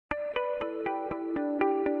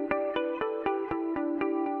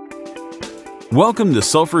Welcome to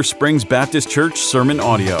Sulphur Springs Baptist Church Sermon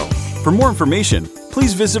Audio. For more information,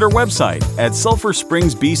 please visit our website at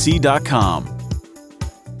sulphurspringsbc.com.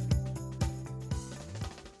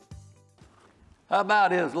 How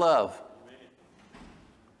about His love?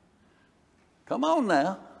 Come on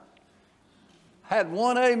now. Had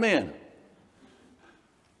one amen.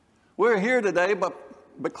 We're here today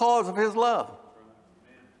because of His love.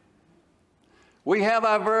 We have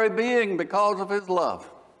our very being because of His love.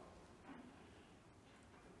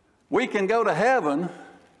 We can go to heaven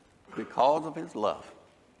because of His love.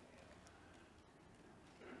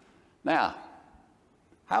 Now,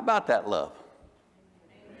 how about that love?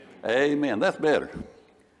 Amen. That's better.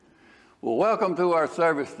 Well, welcome to our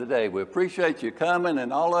service today. We appreciate you coming,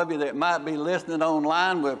 and all of you that might be listening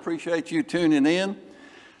online, we appreciate you tuning in.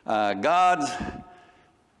 God's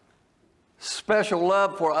special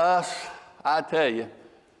love for us, I tell you,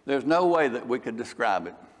 there's no way that we could describe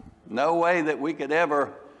it. No way that we could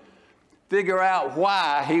ever figure out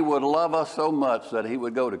why He would love us so much that He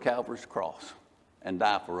would go to Calvary's cross and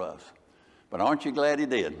die for us. But aren't you glad He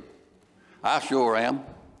did? I sure am.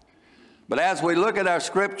 But as we look at our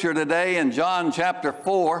scripture today in John chapter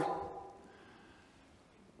 4,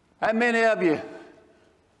 how many of you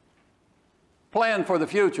plan for the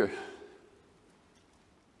future?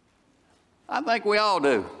 I think we all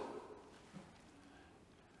do.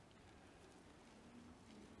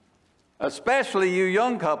 Especially you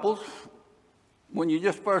young couples, when you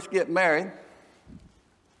just first get married,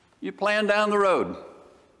 you plan down the road.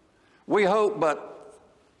 We hope, but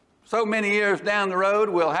so many years down the road,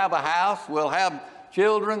 we'll have a house, we'll have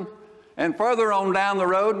children, and further on down the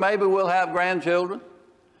road, maybe we'll have grandchildren.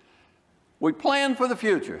 We plan for the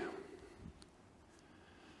future.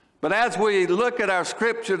 But as we look at our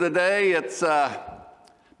scripture today, it's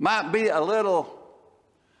might be a little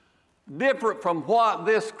different from what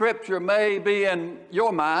this scripture may be in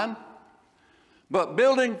your mind, but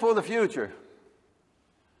building for the future.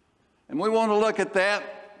 And we want to look at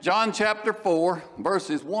that. John chapter 4,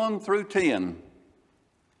 verses 1 through 10.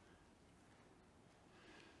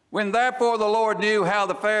 When therefore the Lord knew how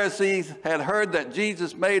the Pharisees had heard that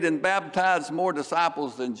Jesus made and baptized more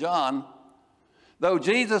disciples than John, though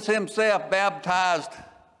Jesus himself baptized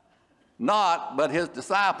not, but his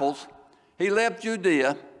disciples, he left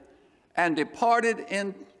Judea and departed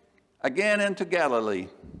again into Galilee.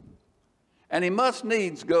 And he must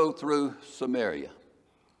needs go through Samaria.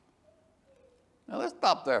 Now let's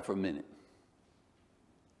stop there for a minute.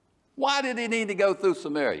 Why did he need to go through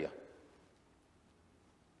Samaria?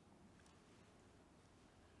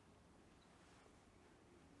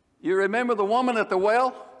 You remember the woman at the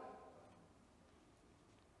well?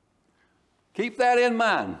 Keep that in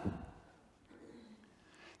mind.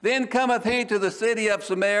 Then cometh he to the city of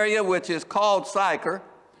Samaria, which is called Sychar,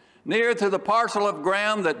 near to the parcel of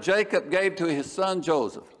ground that Jacob gave to his son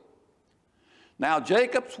Joseph. Now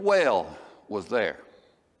Jacob's well was there.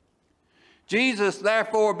 Jesus,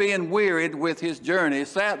 therefore, being wearied with his journey,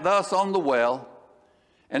 sat thus on the well,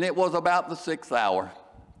 and it was about the 6th hour,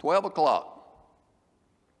 12 o'clock.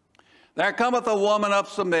 There cometh a woman of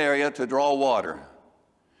Samaria to draw water.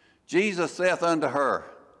 Jesus saith unto her,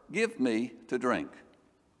 Give me to drink.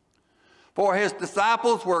 For his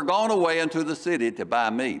disciples were gone away into the city to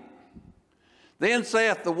buy meat. Then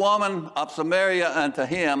saith the woman of Samaria unto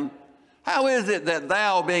him, How is it that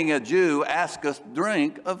thou, being a Jew, askest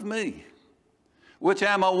drink of me, which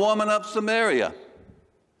am a woman of Samaria?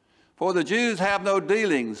 For the Jews have no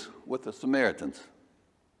dealings with the Samaritans.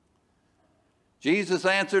 Jesus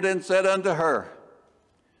answered and said unto her,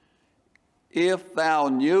 If thou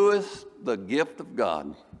knewest the gift of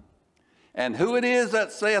God, and who it is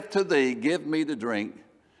that saith to thee, Give me to drink,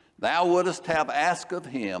 thou wouldest have asked of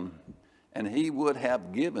him, and he would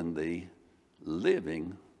have given thee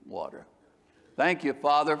living water. Thank you,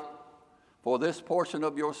 Father, for this portion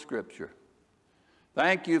of your scripture.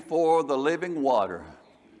 Thank you for the living water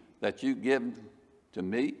that you give to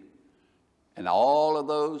me and all of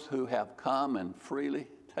those who have come and freely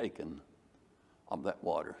taken of that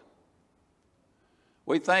water.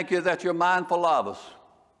 We thank you that you're mindful of us.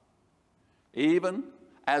 Even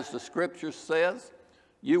as the scripture says,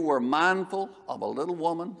 you were mindful of a little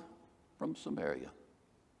woman from Samaria.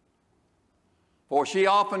 For she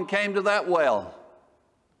often came to that well,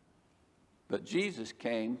 but Jesus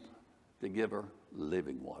came to give her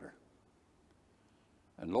living water.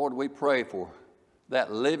 And Lord, we pray for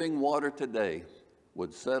that living water today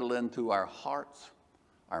would settle into our hearts,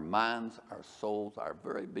 our minds, our souls, our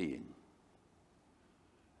very being.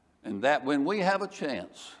 And that when we have a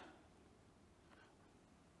chance,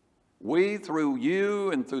 we, through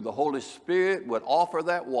you and through the Holy Spirit, would offer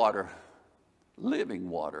that water living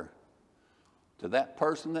water to that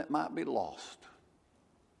person that might be lost,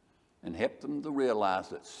 and help them to realize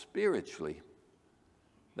that spiritually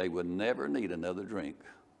they would never need another drink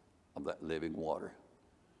of that living water,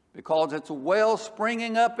 because it's a well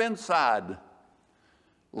springing up inside,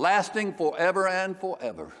 lasting forever and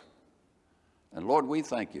forever. And Lord, we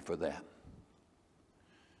thank you for that.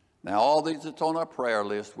 Now, all these that's on our prayer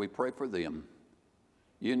list, we pray for them.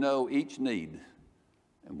 You know each need,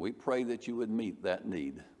 and we pray that you would meet that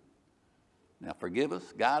need. Now, forgive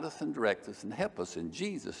us, guide us, and direct us, and help us. In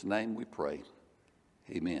Jesus' name we pray.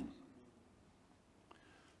 Amen.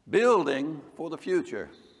 Building for the future.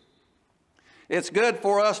 It's good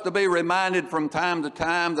for us to be reminded from time to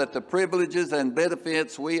time that the privileges and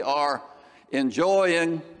benefits we are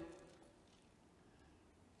enjoying,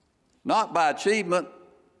 not by achievement,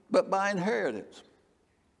 but by inheritance.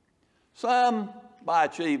 Some by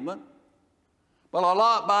achievement, but a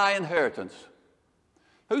lot by inheritance.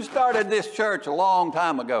 Who started this church a long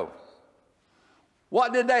time ago?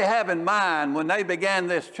 What did they have in mind when they began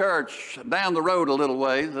this church down the road a little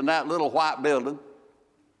ways in that little white building?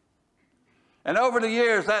 And over the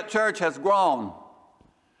years, that church has grown.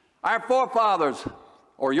 Our forefathers,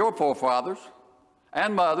 or your forefathers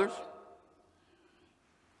and mothers,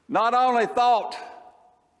 not only thought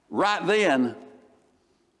right then,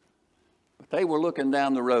 but they were looking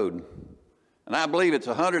down the road. And I believe it's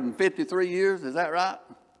 153 years, is that right?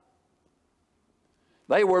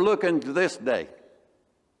 They were looking to this day.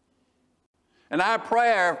 And our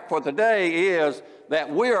prayer for today is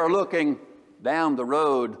that we are looking down the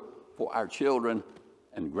road for our children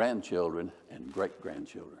and grandchildren and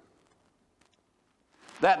great-grandchildren.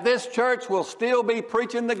 That this church will still be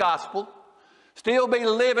preaching the gospel, still be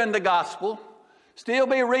living the gospel, still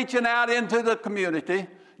be reaching out into the community,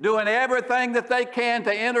 doing everything that they can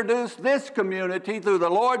to introduce this community through the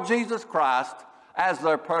Lord Jesus Christ as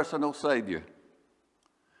their personal Savior.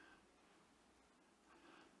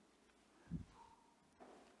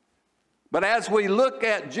 But as we look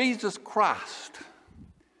at Jesus Christ,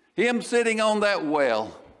 him sitting on that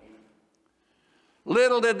well,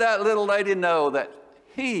 little did that little lady know that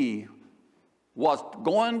he was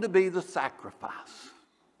going to be the sacrifice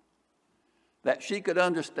that she could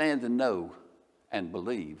understand and know and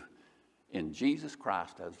believe in Jesus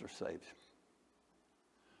Christ as her Savior.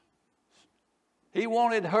 He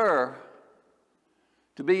wanted her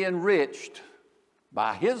to be enriched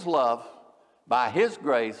by his love, by his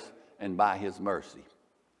grace, and by his mercy.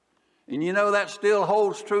 And you know that still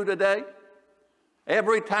holds true today.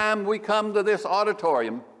 Every time we come to this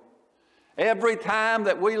auditorium, every time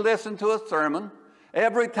that we listen to a sermon,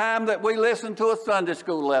 every time that we listen to a Sunday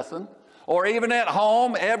school lesson, or even at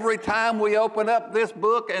home, every time we open up this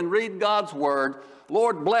book and read God's Word,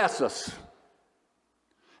 Lord, bless us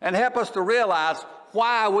and help us to realize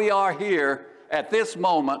why we are here at this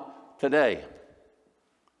moment today.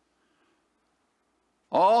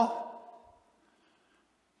 Oh,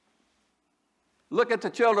 look at the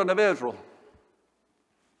children of Israel.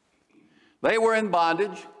 They were in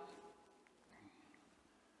bondage,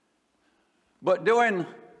 but during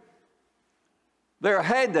their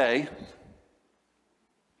heyday,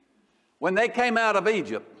 when they came out of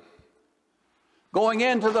Egypt, going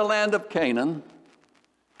into the land of Canaan,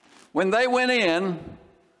 when they went in,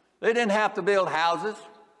 they didn't have to build houses.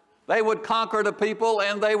 They would conquer the people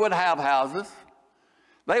and they would have houses.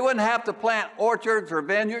 They wouldn't have to plant orchards or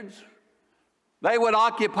vineyards. They would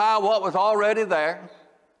occupy what was already there.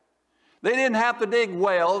 They didn't have to dig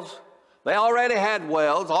wells. They already had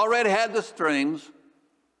wells, already had the streams.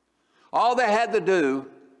 All they had to do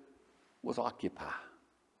was occupy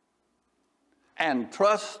and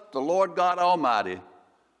trust the Lord God Almighty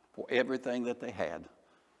for everything that they had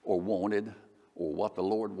or wanted or what the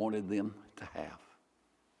Lord wanted them to have.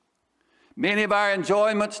 Many of our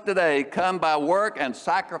enjoyments today come by work and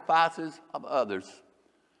sacrifices of others.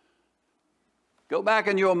 Go back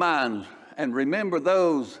in your minds and remember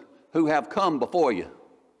those who have come before you.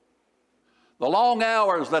 The long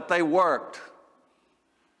hours that they worked,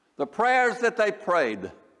 the prayers that they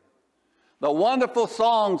prayed, the wonderful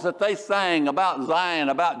songs that they sang about Zion,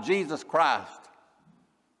 about Jesus Christ.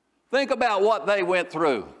 Think about what they went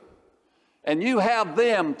through. And you have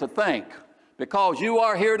them to thank because you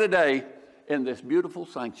are here today in this beautiful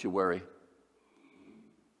sanctuary.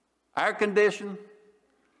 Air conditioned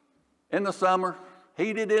in the summer,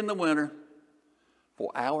 heated in the winter,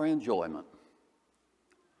 for our enjoyment.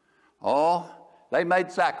 Oh, they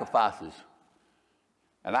made sacrifices.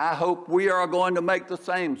 And I hope we are going to make the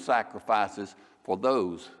same sacrifices for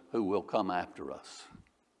those who will come after us.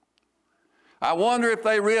 I wonder if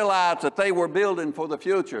they realized that they were building for the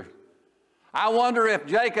future. I wonder if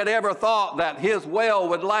Jacob ever thought that his well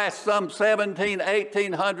would last some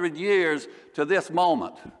 1,800 years to this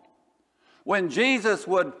moment. When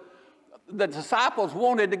the disciples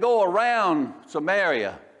wanted to go around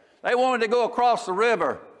Samaria. They wanted to go across the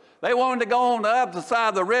river. They wanted to go on the other side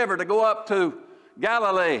of the river to go up to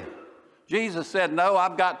Galilee. Jesus said, no,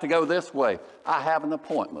 I've got to go this way. I have an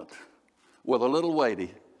appointment with a little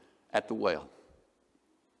lady at the well.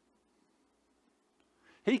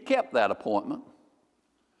 He kept that appointment.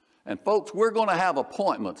 And folks, we're going to have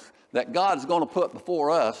appointments that God's going to put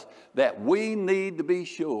before us that we need to be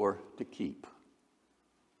sure to keep.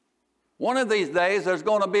 One of these days, there's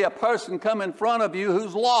going to be a person come in front of you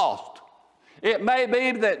who's lost. It may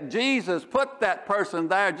be that Jesus put that person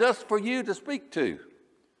there just for you to speak to,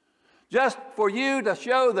 just for you to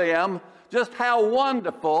show them just how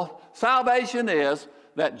wonderful salvation is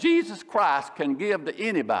that Jesus Christ can give to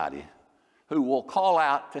anybody who will call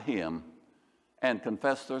out to him and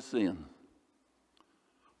confess their sin.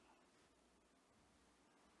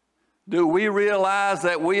 Do we realize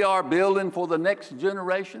that we are building for the next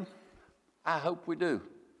generation? I hope we do.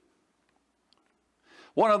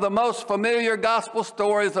 One of the most familiar gospel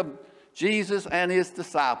stories of Jesus and his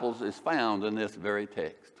disciples is found in this very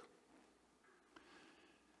text.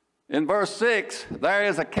 In verse 6, there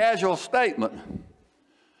is a casual statement,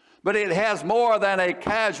 but it has more than a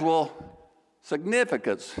casual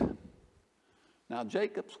significance. Now,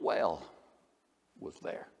 Jacob's well was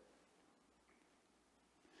there.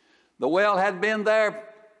 The well had been there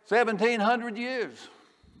 1,700 years,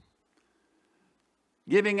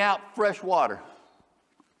 giving out fresh water,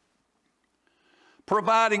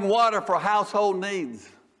 providing water for household needs,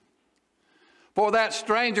 for that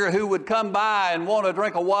stranger who would come by and want a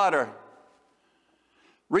drink of water,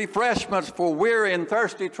 refreshments for weary and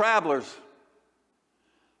thirsty travelers.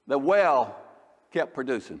 The well kept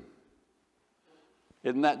producing.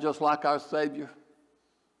 Isn't that just like our Savior?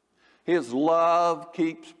 His love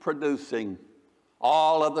keeps producing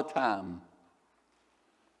all of the time.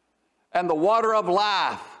 And the water of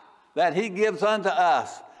life that he gives unto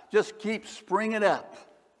us just keeps springing up.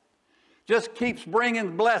 Just keeps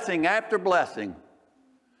bringing blessing after blessing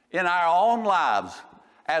in our own lives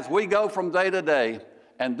as we go from day to day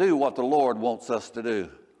and do what the Lord wants us to do.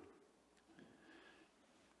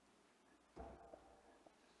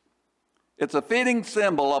 It's a fitting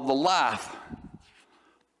symbol of the life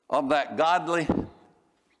of that godly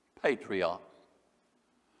patriarch.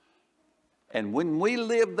 And when we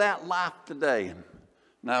live that life today,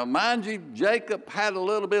 now mind you, Jacob had a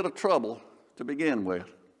little bit of trouble to begin with.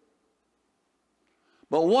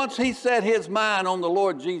 But once he set his mind on the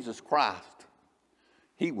Lord Jesus Christ,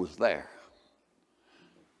 he was there.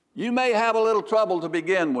 You may have a little trouble to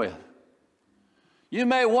begin with. You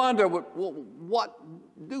may wonder, well, what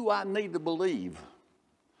do I need to believe?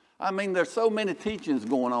 I mean, there's so many teachings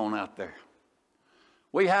going on out there.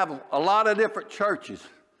 We have a lot of different churches,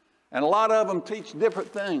 and a lot of them teach different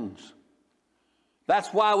things. That's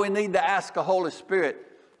why we need to ask the Holy Spirit,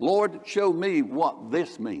 Lord, show me what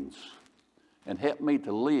this means, and help me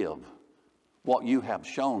to live what you have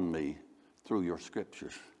shown me through your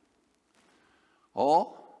scriptures.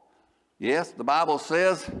 Oh, yes, the Bible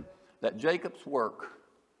says that Jacob's work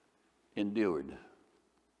endured.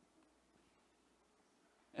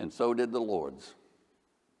 And so did the Lord's.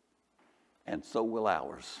 And so will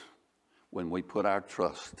ours when we put our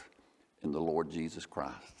trust in the Lord Jesus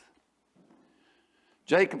Christ.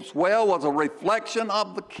 Jacob's well was a reflection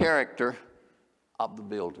of the character of the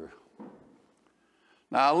builder.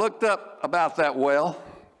 Now, I looked up about that well,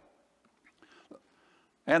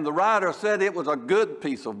 and the writer said it was a good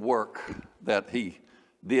piece of work that he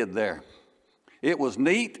did there. It was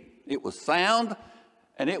neat, it was sound,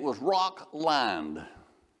 and it was rock-lined.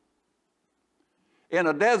 In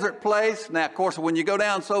a desert place, now, of course, when you go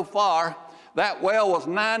down so far, that well was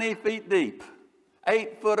 90 feet deep,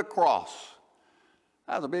 8 foot across.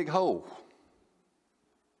 That was a big hole.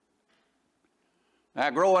 Now,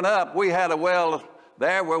 growing up, we had a well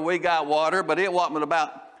there where we got water, but it wasn't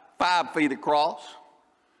about 5 feet across,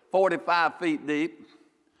 45 feet deep.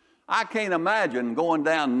 I can't imagine going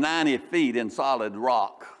down 90 feet in solid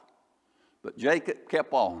rock. But Jacob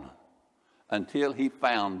kept on until he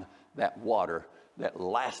found that water that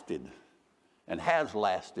lasted and has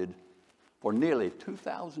lasted for nearly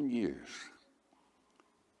 2,000 years.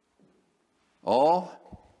 Oh,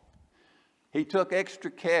 he took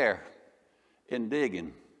extra care in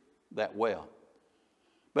digging that well.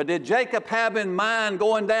 But did Jacob have in mind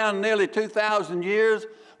going down nearly 2,000 years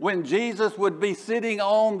when Jesus would be sitting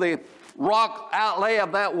on the rock outlay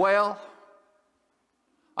of that well?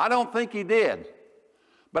 I don't think he did.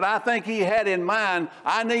 But I think he had in mind,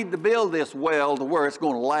 I need to build this well to where it's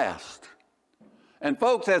going to last. And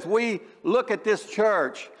folks, as we look at this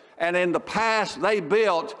church, and in the past they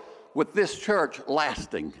built with this church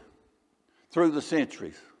lasting through the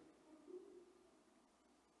centuries.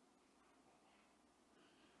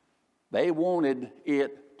 They wanted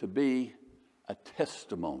it to be a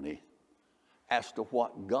testimony as to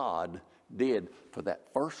what God did for that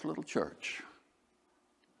first little church.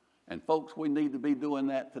 And folks, we need to be doing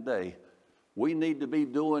that today. We need to be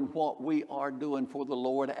doing what we are doing for the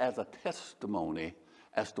Lord as a testimony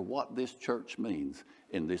as to what this church means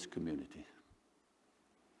in this community.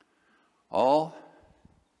 Oh,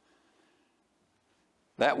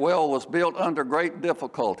 that well was built under great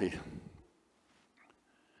difficulty.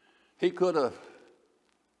 He could have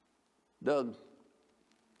dug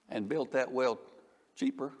and built that well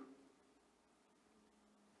cheaper.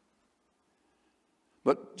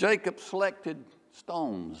 But Jacob selected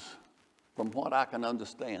stones, from what I can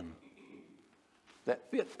understand, that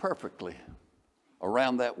fit perfectly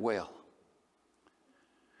around that well.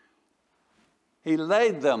 He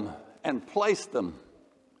laid them and placed them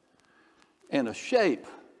in a shape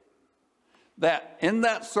that in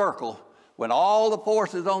that circle, when all the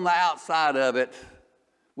forces on the outside of it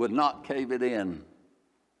would not cave it in.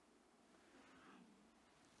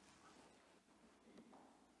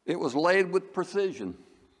 It was laid with precision.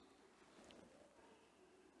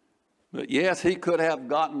 But yes, he could have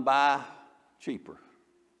gotten by cheaper.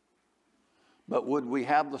 But would we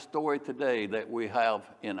have the story today that we have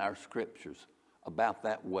in our scriptures about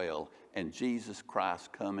that well and Jesus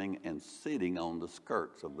Christ coming and sitting on the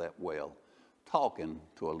skirts of that well, talking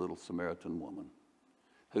to a little Samaritan woman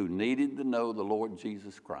who needed to know the Lord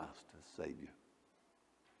Jesus Christ as Savior?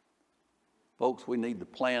 Folks, we need to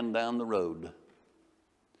plan down the road.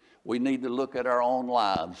 We need to look at our own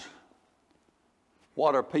lives.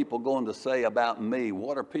 What are people going to say about me?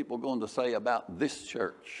 What are people going to say about this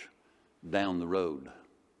church down the road?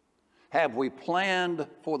 Have we planned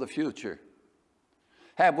for the future?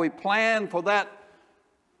 Have we planned for that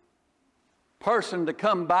person to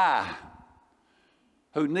come by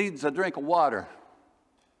who needs a drink of water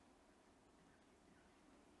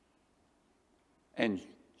and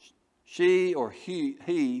she or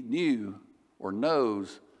he knew or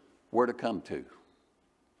knows where to come to?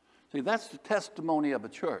 See, that's the testimony of a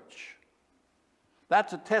church.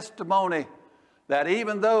 That's a testimony that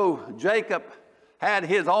even though Jacob had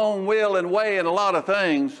his own will and way in a lot of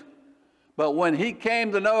things, but when he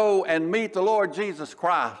came to know and meet the Lord Jesus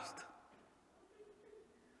Christ,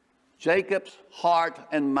 Jacob's heart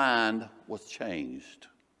and mind was changed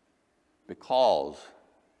because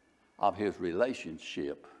of his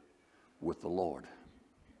relationship with the Lord.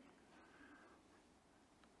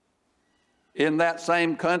 In that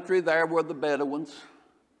same country, there were the Bedouins,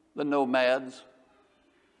 the nomads.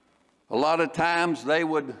 A lot of times they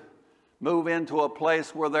would move into a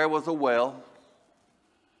place where there was a well,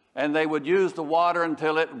 and they would use the water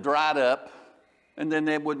until it dried up, and then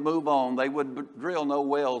they would move on. They would drill no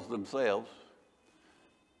wells themselves.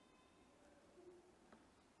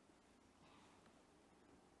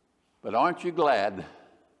 But aren't you glad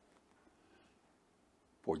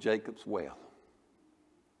for Jacob's well?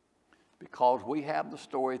 Because we have the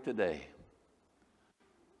story today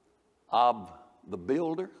of the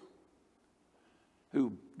builder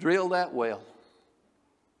who drilled that well,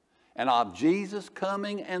 and of Jesus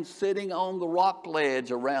coming and sitting on the rock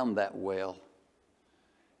ledge around that well,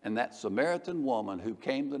 and that Samaritan woman who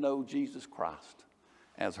came to know Jesus Christ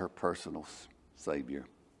as her personal Savior.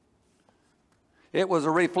 It was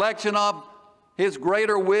a reflection of his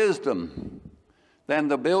greater wisdom than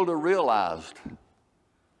the builder realized.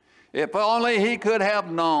 If only he could have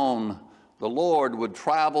known the Lord would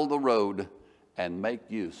travel the road and make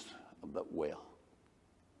use of that well.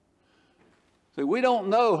 See, we don't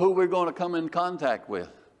know who we're going to come in contact with.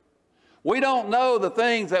 We don't know the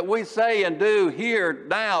things that we say and do here,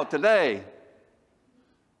 now, today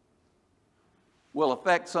will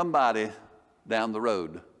affect somebody down the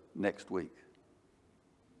road next week.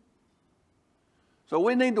 So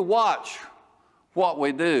we need to watch what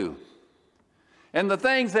we do. And the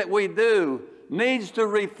things that we do needs to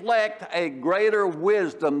reflect a greater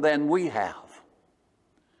wisdom than we have.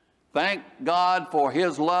 Thank God for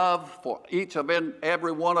his love for each of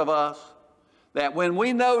every one of us, that when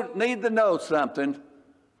we need to know something,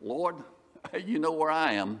 Lord, you know where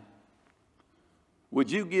I am.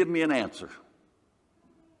 Would you give me an answer?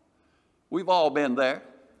 We've all been there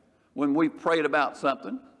when we've prayed about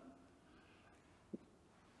something.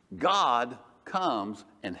 God comes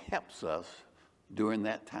and helps us during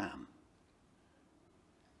that time.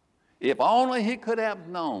 If only he could have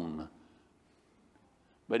known,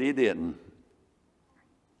 but he didn't.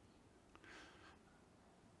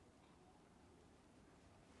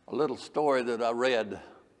 A little story that I read.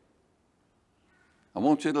 I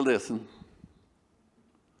want you to listen.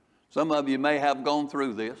 Some of you may have gone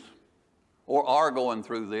through this or are going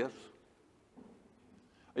through this.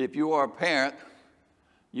 If you are a parent,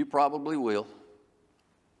 you probably will.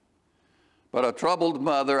 But a troubled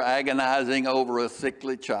mother agonizing over a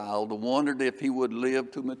sickly child wondered if he would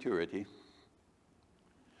live to maturity.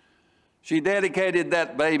 She dedicated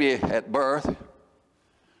that baby at birth.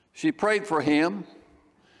 She prayed for him,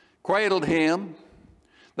 cradled him.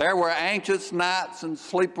 There were anxious nights and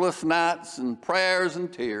sleepless nights and prayers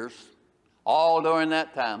and tears, all during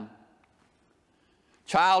that time.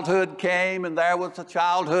 Childhood came, and there was the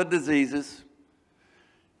childhood diseases.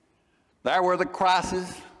 There were the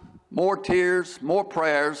crises, more tears, more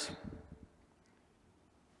prayers.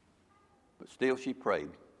 But still she prayed.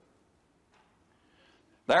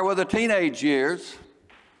 There were the teenage years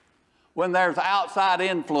when there's outside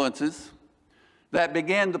influences that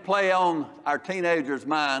begin to play on our teenagers'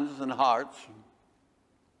 minds and hearts.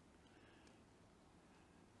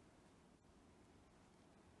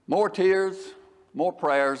 More tears, more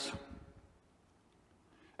prayers,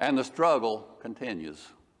 and the struggle continues.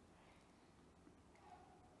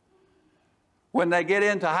 When they get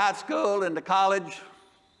into high school, into college,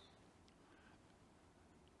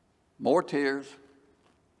 more tears,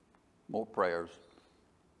 more prayers.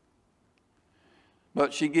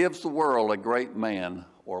 But she gives the world a great man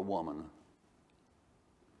or woman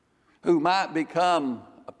who might become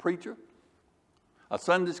a preacher, a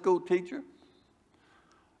Sunday school teacher,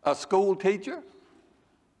 a school teacher,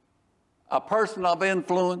 a person of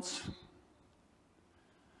influence.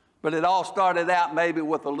 But it all started out maybe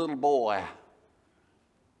with a little boy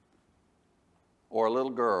or a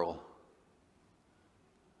little girl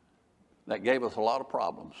that gave us a lot of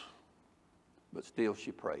problems, but still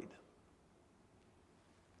she prayed.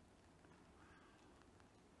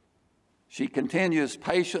 She continues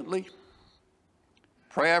patiently,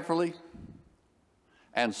 prayerfully,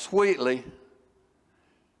 and sweetly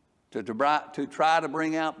to try to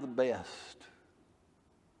bring out the best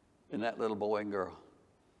in that little boy and girl.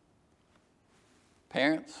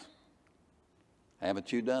 Parents,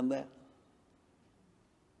 haven't you done that?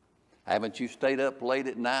 Haven't you stayed up late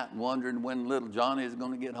at night wondering when little Johnny is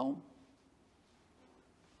going to get home?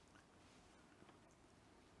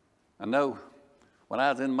 I know when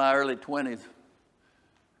I was in my early 20s,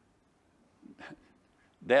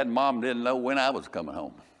 Dad and Mom didn't know when I was coming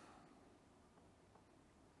home.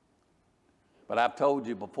 But I've told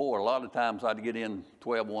you before, a lot of times I'd get in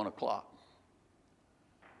 12, 1 o'clock.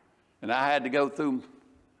 And I had to go through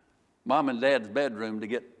Mom and Dad's bedroom to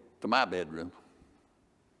get to my bedroom.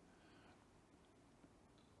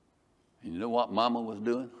 And you know what Mama was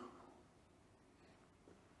doing?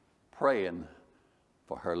 Praying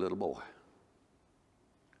for her little boy.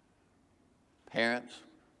 Parents,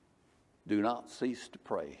 do not cease to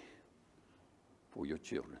pray for your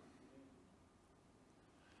children.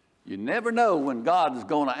 You never know when God is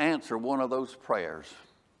going to answer one of those prayers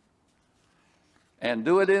and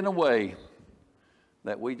do it in a way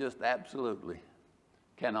that we just absolutely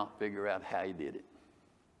cannot figure out how he did it.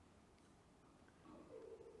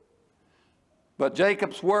 But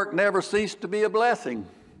Jacob's work never ceased to be a blessing.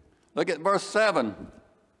 Look at verse 7.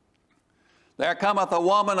 There cometh a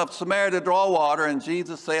woman of Samaria to draw water, and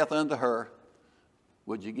Jesus saith unto her,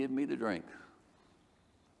 Would you give me to drink?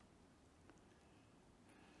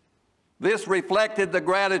 This reflected the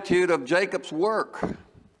gratitude of Jacob's work,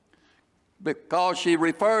 because she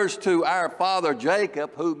refers to our father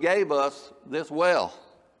Jacob, who gave us this well.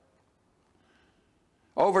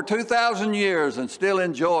 Over 2,000 years and still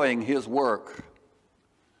enjoying his work.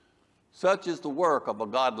 Such is the work of a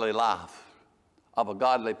godly life, of a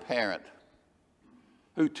godly parent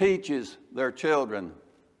who teaches their children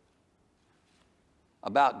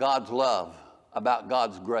about God's love, about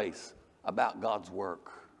God's grace, about God's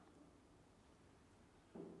work.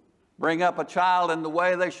 Bring up a child in the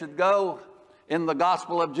way they should go in the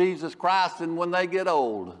gospel of Jesus Christ, and when they get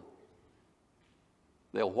old,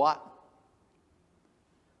 they'll what?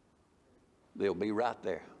 They'll be right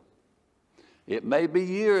there. It may be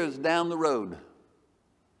years down the road,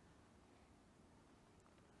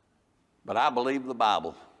 but I believe the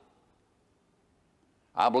Bible.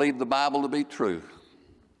 I believe the Bible to be true.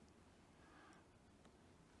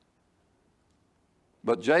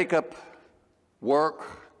 But Jacob's work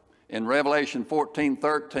in Revelation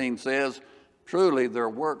 14:13 says, truly their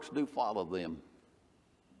works do follow them.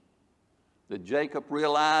 Did Jacob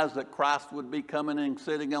realize that Christ would be coming and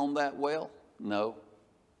sitting on that well? No,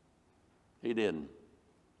 he didn't.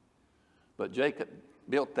 But Jacob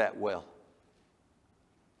built that well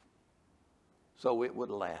so it would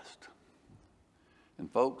last.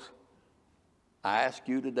 And folks, I ask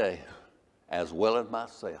you today, as well as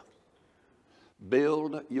myself,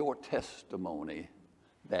 build your testimony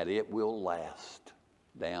that it will last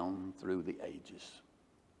down through the ages.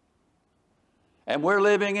 And we're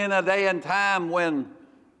living in a day and time when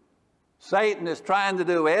Satan is trying to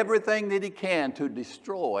do everything that he can to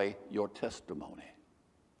destroy your testimony,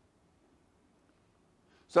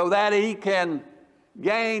 so that he can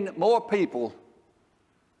gain more people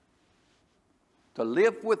to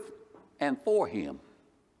live with and for him.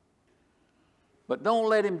 But don't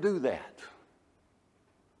let him do that.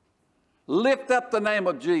 Lift up the name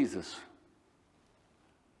of Jesus.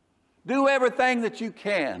 Do everything that you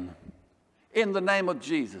can in the name of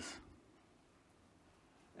Jesus.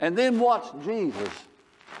 And then watch Jesus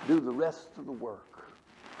do the rest of the work.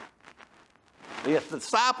 The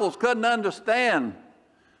disciples couldn't understand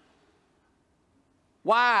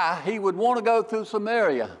why he would want to go through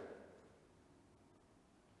Samaria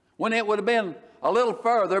when it would have been a little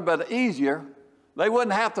further but easier. They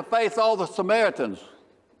wouldn't have to face all the Samaritans.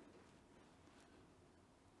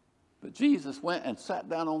 But Jesus went and sat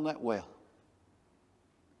down on that well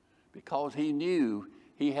because he knew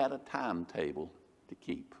he had a timetable to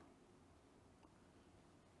keep.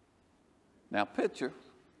 Now picture,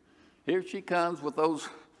 here she comes with those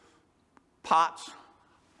pots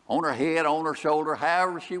on her head, on her shoulder,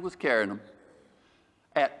 however she was carrying them,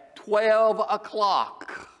 at 12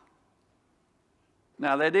 o'clock.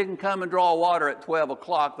 Now, they didn't come and draw water at 12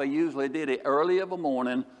 o'clock. They usually did it early of the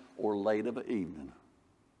morning or late of the evening.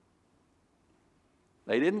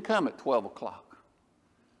 They didn't come at 12 o'clock.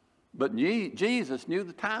 But Jesus knew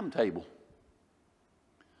the timetable.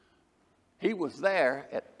 He was there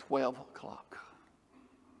at 12 o'clock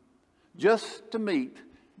just to meet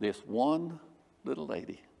this one little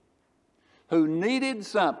lady who needed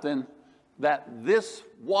something that this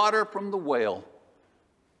water from the well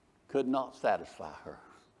could not satisfy her.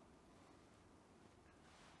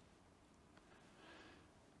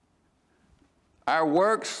 Our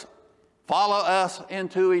works follow us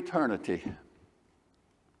into eternity,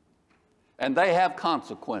 and they have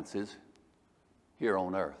consequences here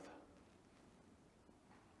on earth.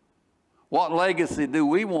 What legacy do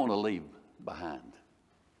we want to leave behind?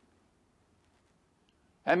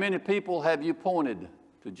 How many people have you pointed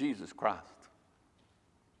to Jesus Christ?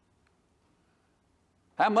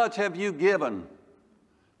 How much have you given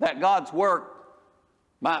that God's work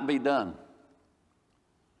might be done?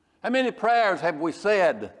 How many prayers have we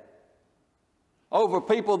said over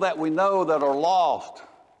people that we know that are lost,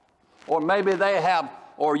 or maybe they have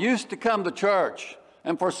or used to come to church,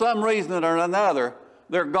 and for some reason or another,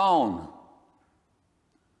 they're gone?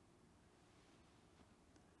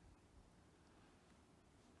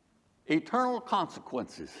 Eternal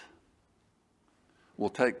consequences will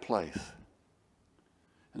take place.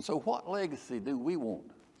 And so what legacy do we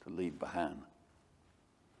want to leave behind?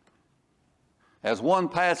 As one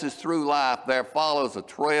passes through life, there follows a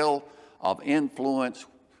trail of influence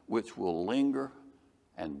which will linger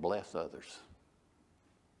and bless others.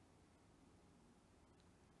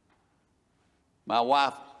 My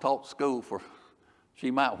wife taught school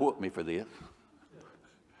she might whoop me for this.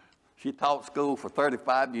 She taught school for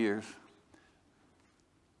 35 years.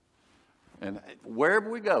 And wherever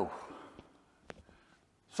we go,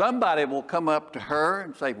 somebody will come up to her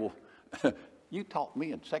and say, well, you taught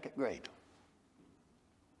me in second grade.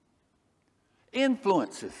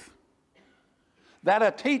 Influences that a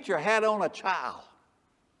teacher had on a child.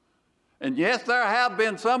 And yes, there have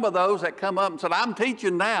been some of those that come up and said, I'm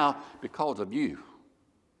teaching now because of you.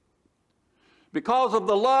 Because of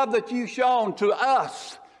the love that you shown to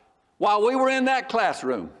us while we were in that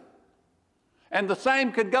classroom. And the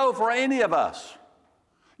same could go for any of us.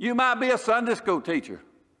 You might be a Sunday school teacher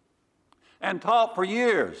and taught for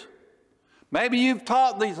years. Maybe you've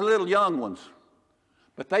taught these little young ones,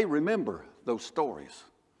 but they remember those stories.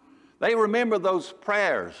 They remember those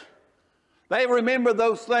prayers. They remember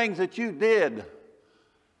those things that you did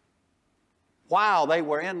while they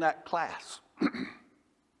were in that class.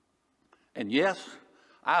 And yes,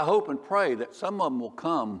 I hope and pray that some of them will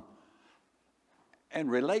come and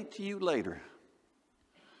relate to you later.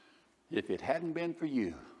 If it hadn't been for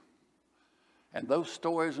you and those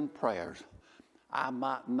stories and prayers, I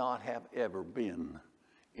might not have ever been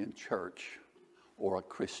in church or a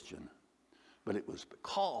Christian, but it was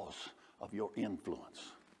because of your influence.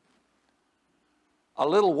 A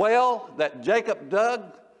little well that Jacob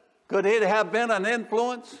dug Could it have been an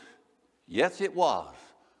influence? Yes, it was,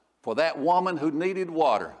 for that woman who needed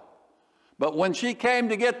water. But when she came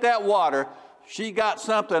to get that water, she got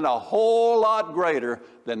something a whole lot greater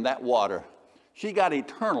than that water. She got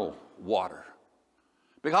eternal water.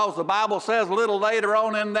 Because the Bible says a little later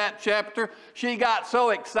on in that chapter, she got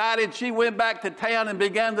so excited, she went back to town and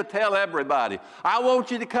began to tell everybody, I want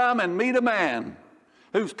you to come and meet a man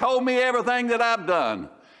who's told me everything that I've done.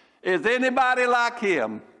 Is anybody like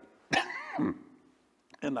him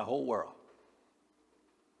in the whole world?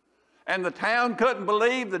 And the town couldn't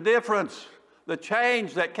believe the difference, the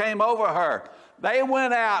change that came over her. They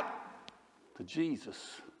went out to Jesus.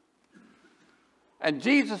 And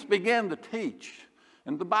Jesus began to teach.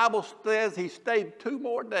 And the Bible says he stayed 2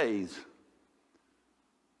 more days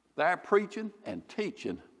there preaching and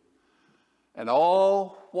teaching. And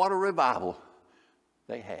oh, what a revival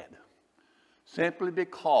they had. Simply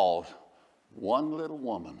because one little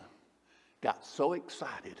woman got so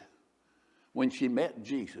excited when she met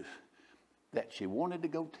Jesus that she wanted to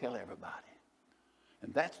go tell everybody.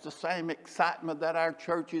 And that's the same excitement that our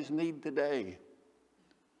churches need today.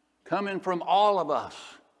 Coming from all of us.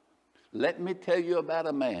 Let me tell you about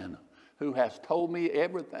a man who has told me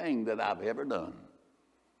everything that I've ever done.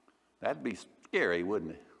 That'd be scary,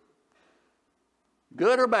 wouldn't it?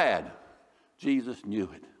 Good or bad, Jesus knew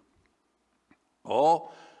it.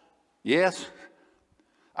 Oh, yes,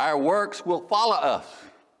 our works will follow us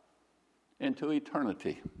into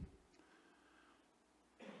eternity.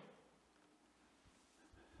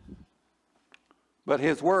 But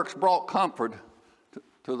his works brought comfort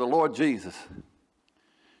to the Lord Jesus.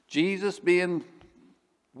 Jesus, being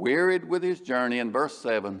wearied with his journey, in verse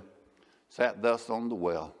 7, sat thus on the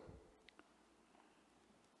well.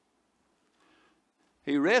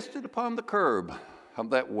 He rested upon the curb of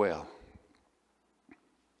that well.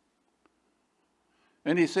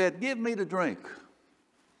 And he said, give me to drink.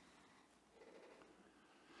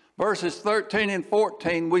 Verses 13 and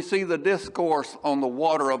 14, we see the discourse on the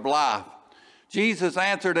water of life. Jesus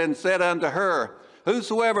answered and said unto her,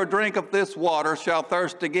 whosoever drinketh this water shall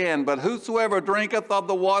thirst again, but whosoever drinketh of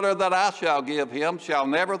the water that I shall give him shall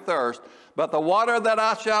never thirst, but the water that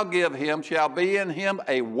I shall give him shall be in him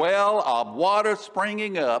a well of water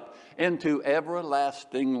springing up into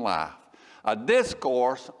everlasting life. A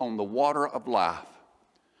discourse on the water of life.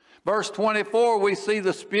 Verse 24, we see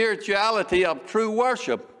the spirituality of true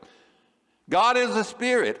worship. God is a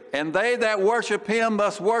spirit, and they that worship him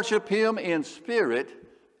must worship him in spirit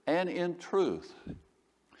and in truth.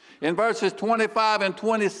 In verses 25 and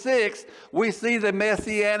 26, we see the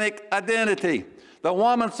messianic identity. The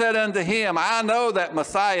woman said unto him, I know that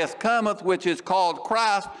Messiah cometh, which is called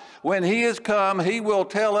Christ. When he is come, he will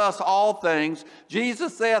tell us all things.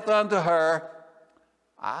 Jesus saith unto her,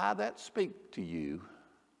 I that speak to you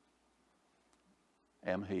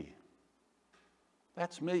am he.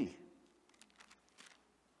 That's me.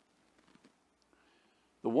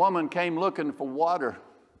 The woman came looking for water,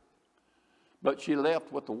 but she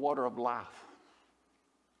left with the water of life.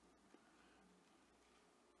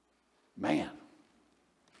 Man,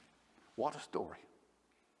 what a story.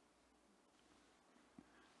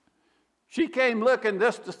 She came looking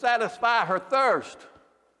just to satisfy her thirst,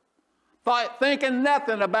 thinking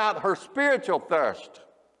nothing about her spiritual thirst.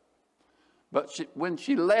 But when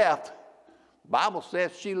she left, the Bible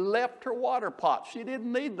says she left her water pot. She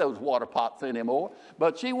didn't need those water pots anymore,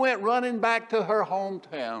 but she went running back to her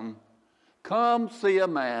hometown. Come see a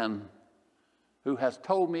man who has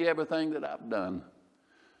told me everything that I've done.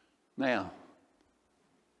 Now,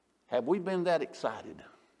 have we been that excited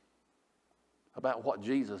about what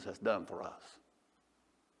Jesus has done for us?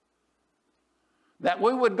 That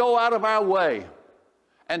we would go out of our way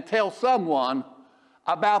and tell someone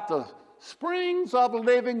about the springs of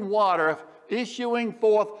living water issuing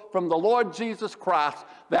forth from the Lord Jesus Christ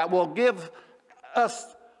that will give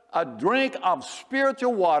us a drink of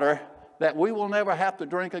spiritual water that we will never have to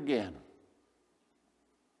drink again.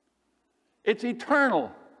 It's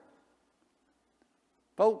eternal.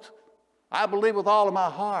 Folks, I believe with all of my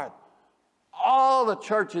heart, all the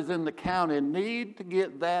churches in the county need to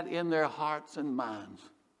get that in their hearts and minds.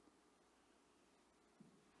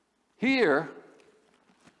 Here,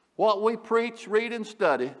 what we preach, read, and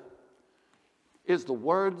study is the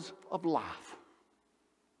words of life.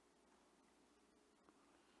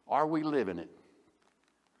 Are we living it?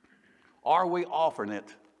 Are we offering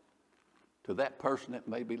it to that person that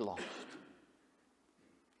may be lost?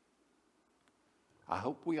 I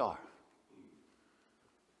hope we are.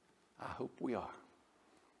 I hope we are.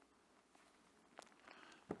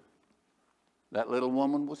 That little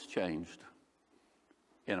woman was changed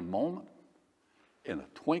in a moment, in a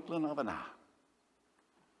twinkling of an eye.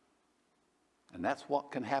 And that's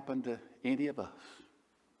what can happen to any of us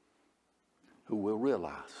who will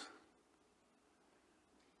realize,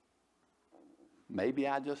 maybe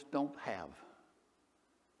I just don't have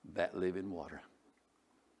that living water.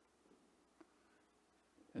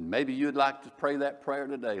 And maybe you'd like to pray that prayer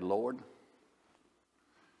today, Lord.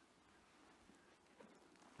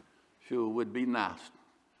 Sure would be nice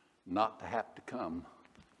not to have to come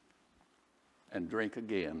and drink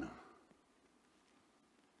again.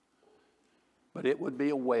 But it would be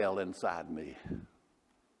a well inside me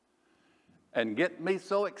and get me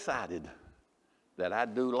so excited that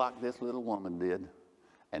I'd do like this little woman did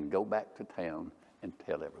and go back to town and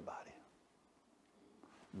tell everybody.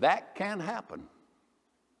 That can happen.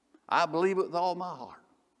 I believe it with all my heart.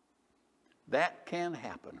 That can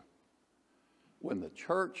happen when the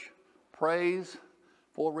church prays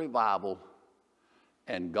for revival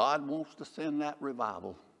and God wants to send that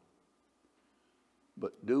revival.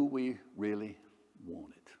 But do we really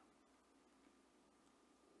want it?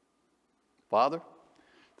 Father,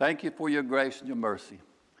 thank you for your grace and your mercy.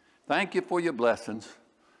 Thank you for your blessings.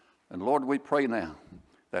 And Lord, we pray now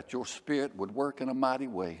that your Spirit would work in a mighty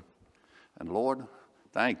way. And Lord,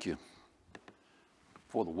 thank you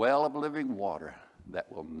for the well of living water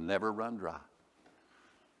that will never run dry.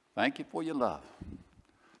 Thank you for your love.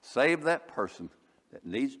 Save that person that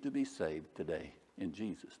needs to be saved today. In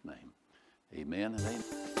Jesus' name, amen and amen.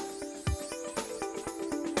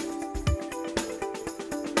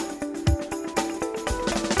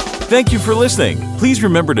 Thank you for listening. Please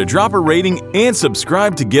remember to drop a rating and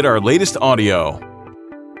subscribe to get our latest audio.